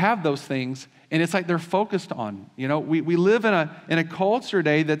to have those things, and it's like they're focused on. You know, we live in a culture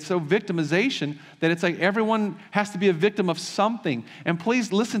today that's so victimization that it's like everyone has to be a victim of something. And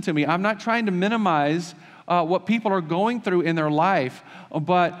please listen to me. I'm not trying to minimize what people are going through in their life.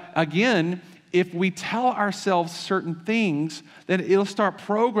 But again, if we tell ourselves certain things, then it'll start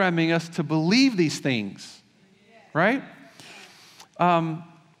programming us to believe these things, right?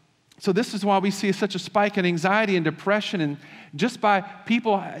 So this is why we see such a spike in anxiety and depression, and just by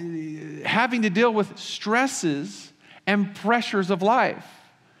people having to deal with stresses and pressures of life.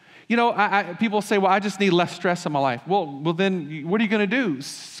 You know, people say, well, I just need less stress in my life. Well, then what are you going to do?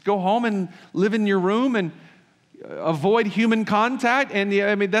 Go home and live in your room and avoid human contact? And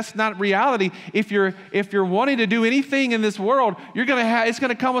I mean, that's not reality. If you're wanting to do anything in this world, it's going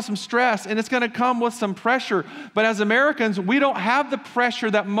to come with some stress, and it's going to come with some pressure. But as Americans, we don't have the pressure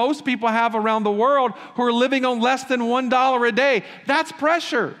that most people have around the world who are living on less than $1 a day. That's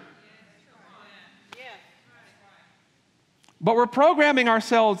pressure. But we're programming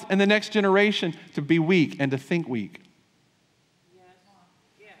ourselves and the next generation to be weak and to think weak.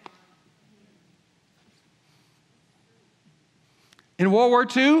 In World War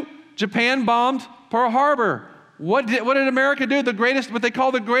II, Japan bombed Pearl Harbor. What did America do? What they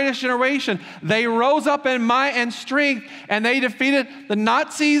call the greatest generation. They rose up in might and strength, and they defeated the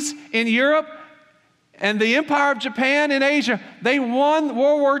Nazis in Europe and the Empire of Japan in Asia. They won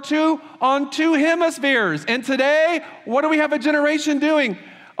World War II on 2 hemispheres. And today, what do we have a generation doing?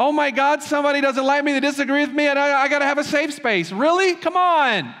 Oh my God, somebody doesn't like me, they disagree with me, and I got to have a safe space. Really? Come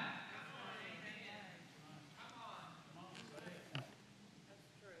on.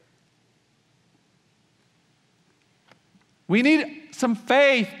 We need some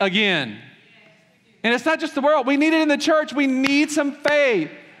faith again. And it's not just the world. We need it in the church. We need some faith.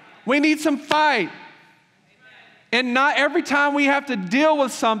 We need some fight. And not every time we have to deal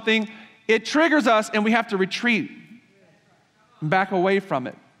with something, it triggers us and we have to retreat and back away from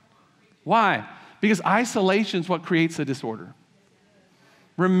it. Why? Because isolation is what creates the disorder.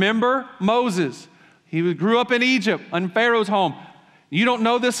 Remember Moses. He grew up in Egypt, in Pharaoh's home. You don't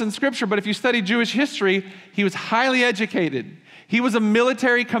know this in Scripture, but if you study Jewish history, he was highly educated. He was a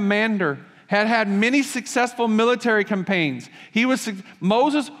military commander, had many successful military campaigns.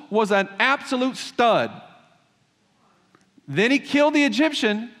 Moses was an absolute stud. Then he killed the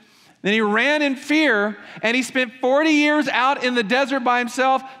Egyptian. Then he ran in fear, and he spent 40 years out in the desert by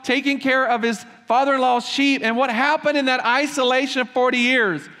himself, taking care of his father-in-law's sheep. And what happened in that isolation of 40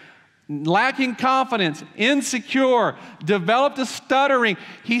 years? Lacking confidence, insecure, developed a stuttering.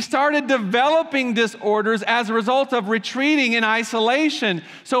 He started developing disorders as a result of retreating in isolation.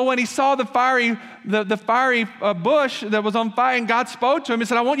 So when he saw the fiery bush that was on fire, and God spoke to him, he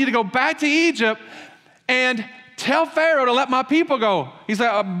said, I want you to go back to Egypt and tell Pharaoh to let my people go. He's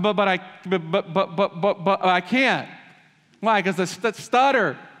like, but I can't. Why? Because the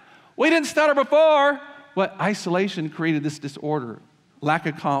stutter. We didn't stutter before, but isolation created this disorder. Lack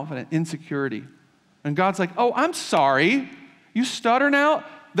of confidence, insecurity. And God's like, oh, I'm sorry. You stutter now?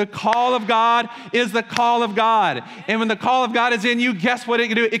 The call of God is the call of God. And when the call of God is in you, guess what it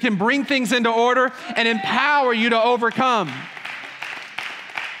can do? It can bring things into order and empower you to overcome.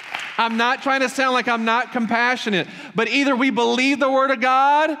 I'm not trying to sound like I'm not compassionate, but either we believe the Word of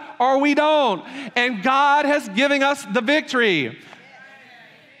God or we don't. And God has given us the victory.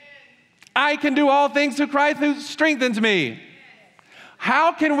 I can do all things through Christ who strengthens me.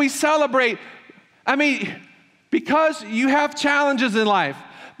 How can we celebrate? I mean, because you have challenges in life,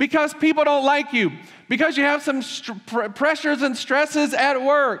 because people don't like you, because you have some pressures and stresses at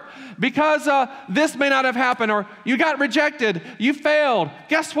work, because this may not have happened, or you got rejected, you failed.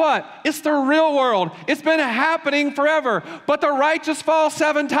 Guess what? It's the real world. It's been happening forever. But the righteous fall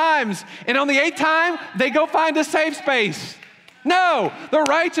 7 times, and on the 8th time, they go find a safe space. No, the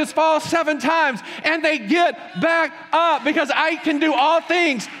righteous fall 7 times and they get back up because I can do all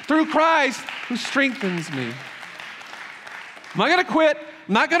things through Christ who strengthens me. I'm not going to quit.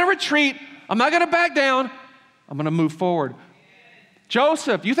 I'm not going to retreat. I'm not going to back down. I'm going to move forward.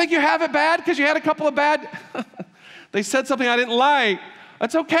 Joseph, you think you have it bad because you had a couple of bad, they said something I didn't like.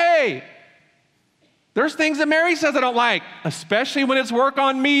 That's okay. There's things that Mary says I don't like, especially when it's work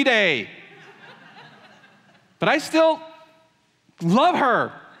on me day. But I still love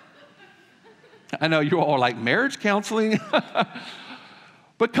her. I know you all like marriage counseling.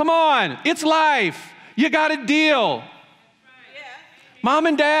 But come on, it's life. You got to deal. Mom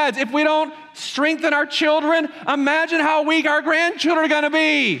and dads, if we don't strengthen our children, imagine how weak our grandchildren are going to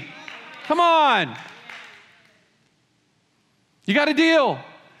be. Come on. You got to deal.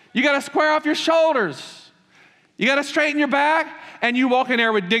 You got to square off your shoulders. You got to straighten your back, and you walk in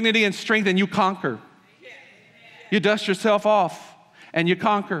there with dignity and strength, and you conquer. You dust yourself off and you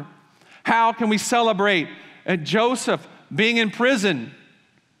conquer. How can we celebrate Joseph being in prison?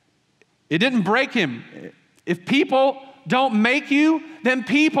 It didn't break him. If people don't make you, then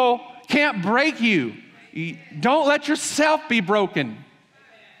people can't break you. Don't let yourself be broken.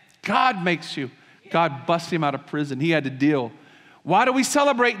 God makes you. God busted him out of prison. He had to deal. Why do we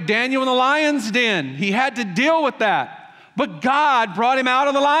celebrate Daniel in the lion's den? He had to deal with that. But God brought him out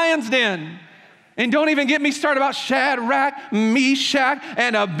of the lion's den. And don't even get me started about Shadrach, Meshach,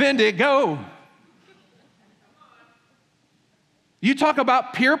 and Abednego. You talk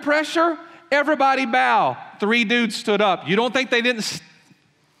about peer pressure, everybody bow. 3 dudes stood up. You don't think they didn't?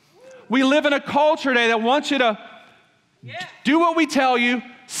 We live in a culture today that wants you to do what we tell you,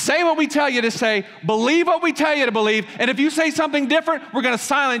 say what we tell you to say, believe what we tell you to believe, and if you say something different, we're going to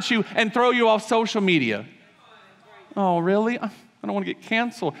silence you and throw you off social media. Oh, really? I don't want to get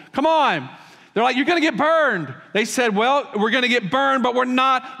canceled. Come on. They're like, you're going to get burned. They said, well, we're going to get burned, but we're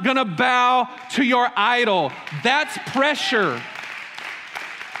not going to bow to your idol. That's pressure.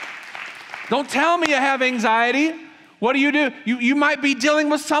 Don't tell me you have anxiety. What do? You might be dealing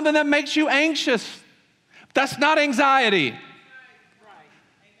with something that makes you anxious. That's not anxiety.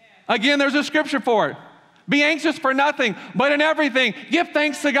 Again, there's a scripture for it. Be anxious for nothing, but in everything, give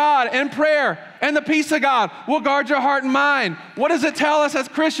thanks to God and prayer, and the peace of God will guard your heart and mind. What does it tell us as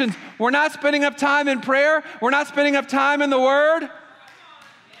Christians? We're not spending enough time in prayer. We're not spending enough time in the Word.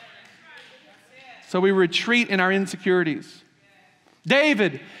 So we retreat in our insecurities.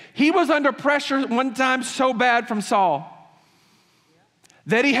 David, he was under pressure one time so bad from Saul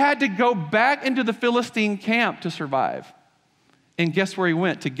that he had to go back into the Philistine camp to survive. And guess where he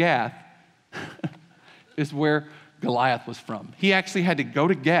went? To Gath. Is where Goliath was from. He actually had to go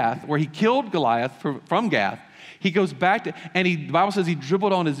to Gath, where he killed Goliath from Gath. He goes back to, and the Bible says he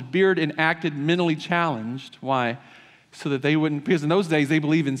dribbled on his beard and acted mentally challenged. Why? So that they wouldn't, because in those days they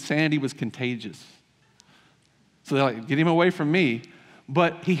believed insanity was contagious. So they're like, get him away from me.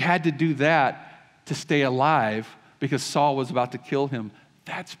 But he had to do that to stay alive because Saul was about to kill him.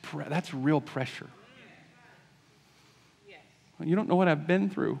 That's real pressure. You don't know what I've been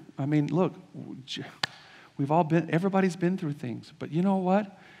through. I mean, look, everybody's been through things. But you know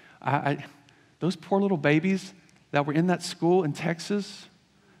what? Those poor little babies that were in that school in Texas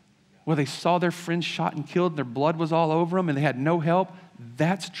where they saw their friends shot and killed and their blood was all over them and they had no help,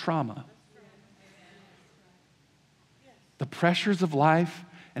 that's trauma. The pressures of life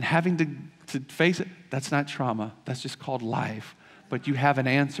and having to face it, that's not trauma. That's just called life. But you have an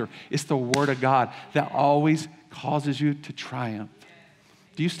answer. It's the Word of God that always causes you to triumph.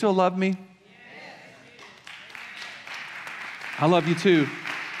 Do you still love me? I love you too.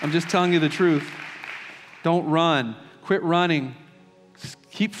 I'm just telling you the truth. Don't run. Quit running.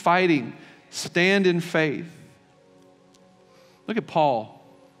 Keep fighting. Stand in faith. Look at Paul.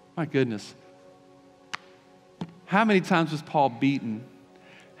 My goodness. How many times was Paul beaten?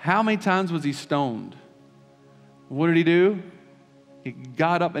 How many times was he stoned? What did he do? He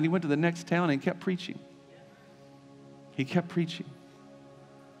got up and he went to the next town and kept preaching. He kept preaching.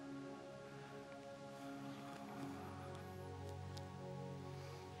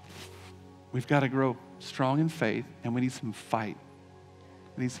 We've got to grow strong in faith, and we need some fight.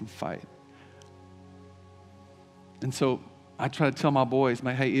 We need some fight. And so I try to tell my boys,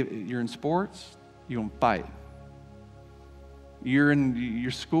 hey, you're in sports, you're going to fight. You're in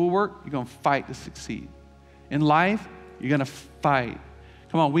your schoolwork, you're going to fight to succeed. In life, you're going to fight.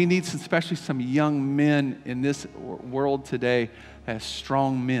 Come on, we need especially some young men in this world today as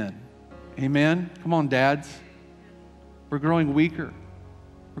strong men. Amen? Come on, dads. We're growing weaker.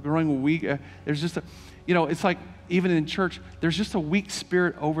 We're growing weak. There's just it's like even in church, there's just a weak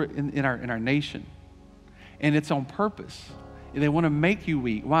spirit over in our nation. And it's on purpose. They want to make you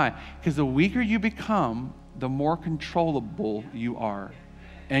weak. Why? Because the weaker you become, the more controllable you are.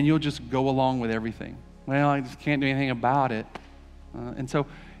 And you'll just go along with everything. Well, I just can't do anything about it. And so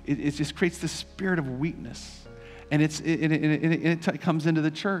it just creates this spirit of weakness. And it comes into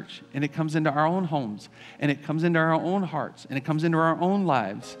the church, and it comes into our own homes, and it comes into our own hearts, and it comes into our own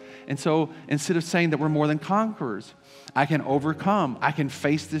lives. And so instead of saying that we're more than conquerors, I can overcome, I can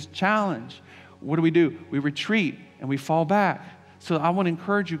face this challenge. What do? We retreat and we fall back. So I want to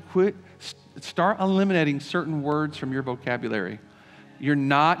encourage you, start eliminating certain words from your vocabulary. You're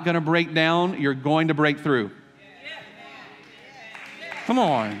not going to break down, you're going to break through. Come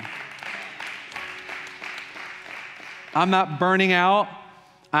on. I'm not burning out.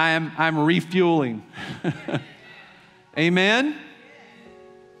 I'm refueling. Amen?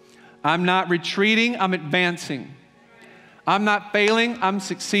 I'm not retreating. I'm advancing. I'm not failing. I'm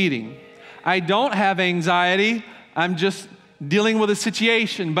succeeding. I don't have anxiety. I'm just dealing with a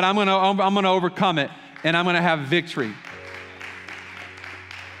situation, but I'm going to overcome it, and I'm going to have victory.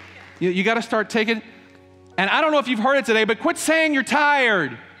 You got to start taking And I don't know if you've heard it today, but quit saying you're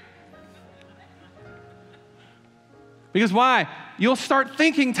tired. Because why? You'll start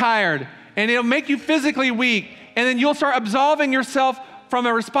thinking tired, and it'll make you physically weak, and then you'll start absolving yourself from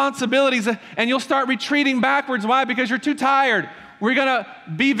the responsibilities, and you'll start retreating backwards. Why? Because you're too tired. We're gonna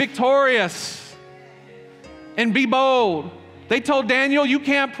be victorious and be bold. They told Daniel, you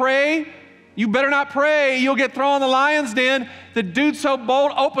can't pray. You better not pray. You'll get thrown in the lion's den. The dude so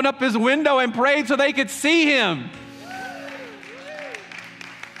bold opened up his window and prayed so they could see him.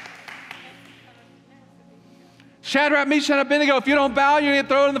 Shadrach, Meshach, and Abednego, if you don't bow, you're going to get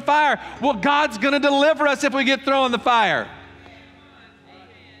thrown in the fire. Well, God's going to deliver us if we get thrown in the fire.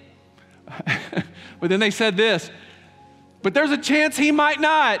 But then they said this, but there's a chance he might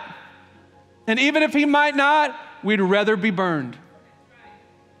not. And even if he might not, we'd rather be burned.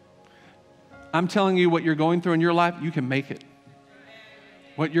 I'm telling you what you're going through in your life, you can make it.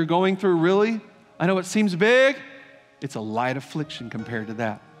 What you're going through really, I know it seems big, it's a light affliction compared to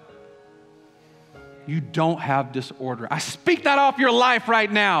that. You don't have disorder. I speak that off your life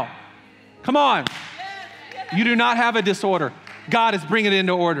right now. Come on. You do not have a disorder. God is bringing it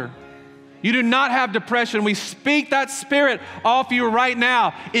into order. You do not have depression. We speak that spirit off you right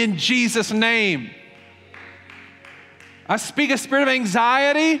now in Jesus' name. I speak a spirit of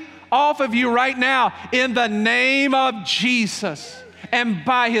anxiety off of you right now in the name of Jesus. And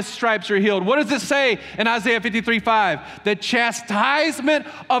by his stripes you're healed. What does it say in Isaiah 53:5? The chastisement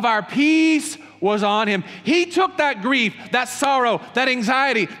of our peace was on him. He took that grief, that sorrow, that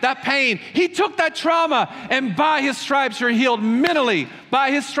anxiety, that pain. He took that trauma, and by his stripes you're healed mentally.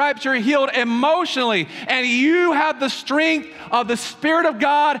 By his stripes you're healed emotionally. And you have the strength of the Spirit of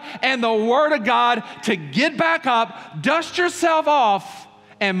God and the Word of God to get back up, dust yourself off,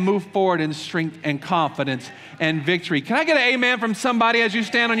 and move forward in strength and confidence and victory. Can I get an amen from somebody as you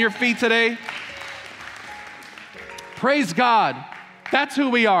stand on your feet today? Praise God. That's who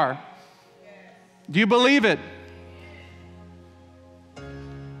we are. Do you believe it?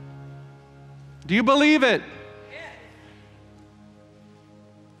 Do you believe it?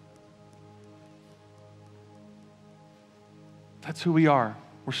 That's who we are.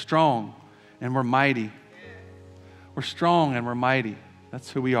 We're strong and we're mighty. We're strong and we're mighty. That's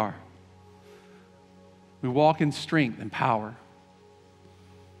who we are. We walk in strength and power.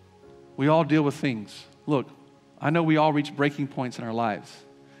 We all deal with things. Look, I know we all reach breaking points in our lives.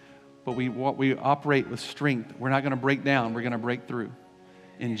 But we operate with strength. We're not going to break down. We're going to break through.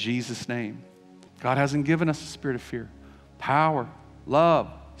 In Jesus' name. God hasn't given us a spirit of fear. Power, love,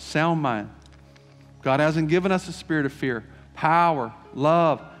 sound mind. God hasn't given us a spirit of fear. Power,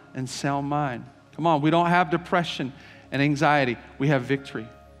 love, and sound mind. Come on, we don't have depression and anxiety. We have victory.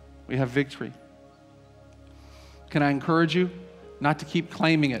 We have victory. Can I encourage you not to keep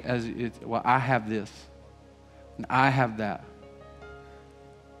claiming it as, well, I have this, and I have that.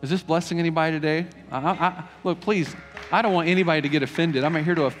 Is this blessing anybody today? Look, please, I don't want anybody to get offended. I'm not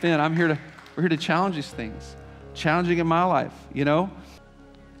here to offend. We're here to challenge these things. Challenging in my life, you know?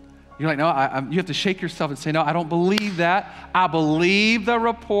 You're like, no, you have to shake yourself and say, no, I don't believe that. I believe the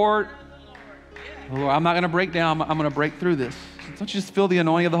report. Lord, I'm not going to break down. I'm going to break through this. Don't you just feel the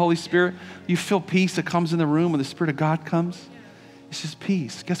anointing of the Holy Spirit? You feel peace that comes in the room when the Spirit of God comes? It's just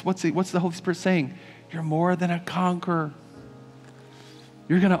peace. Guess what's the Holy Spirit saying? You're more than a conqueror.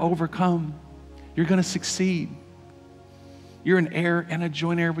 You're going to overcome. You're going to succeed. You're an heir and a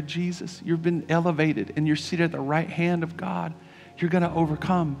joint heir with Jesus. You've been elevated and you're seated at the right hand of God. You're going to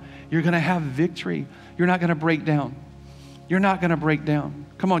overcome. You're going to have victory. You're not going to break down. You're not going to break down.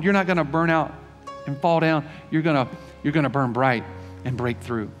 Come on, you're not going to burn out and fall down. You're going to burn bright and break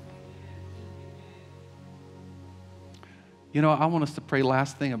through. You know, I want us to pray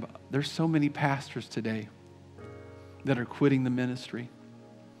last thing about, there's so many pastors today that are quitting the ministry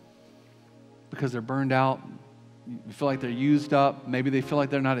because they're burned out. You feel like they're used up. Maybe they feel like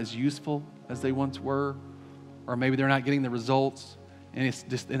they're not as useful as they once were, or maybe they're not getting the results, and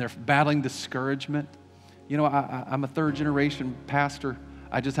they're battling discouragement. You know, I'm a third generation pastor.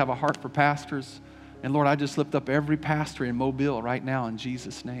 I just have a heart for pastors. And Lord, I just lift up every pastor in Mobile right now in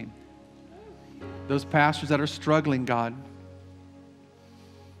Jesus' name. Those pastors that are struggling, God.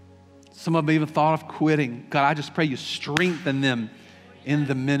 Some of them even thought of quitting. God, I just pray you strengthen them in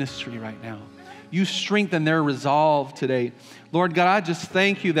the ministry right now. You strengthen their resolve today. Lord God, I just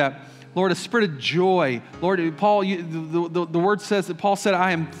thank you that, Lord, a spirit of joy. Lord, Paul, the word says that Paul said,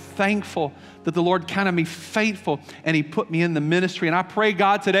 I am thankful that the Lord counted me faithful and he put me in the ministry. And I pray,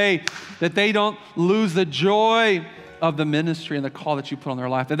 God, today that they don't lose the joy of the ministry and the call that you put on their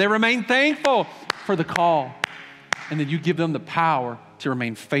life, that they remain thankful for the call and that you give them the power to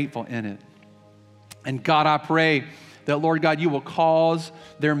remain faithful in it. And God, I pray that, Lord God, you will cause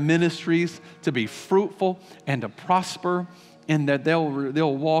their ministries to be fruitful and to prosper, and that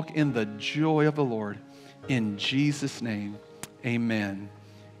they'll walk in the joy of the Lord. In Jesus' name, amen.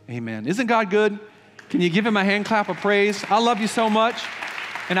 Amen. Isn't God good? Can you give him a hand clap of praise? I love you so much,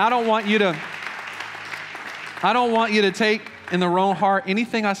 and I don't want you to take in the wrong heart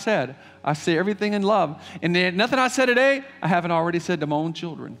anything I said. I say everything in love. And then nothing I said today, I haven't already said to my own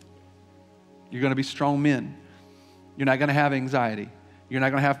children. You're going to be strong men. You're not going to have anxiety. You're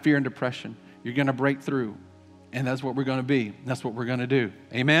not going to have fear and depression. You're going to break through. And that's what we're going to be. That's what we're going to do.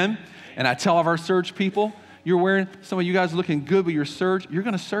 Amen? And I tell all of our surge people, some of you guys are looking good with your surge. You're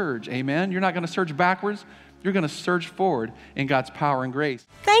going to surge. Amen? You're not going to surge backwards. You're going to surge forward in God's power and grace.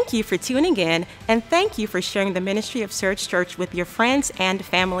 Thank you for tuning in, and thank you for sharing the ministry of Surge Church with your friends and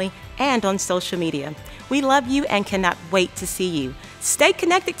family and on social media. We love you and cannot wait to see you. Stay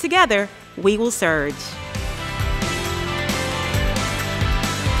connected together. We will surge.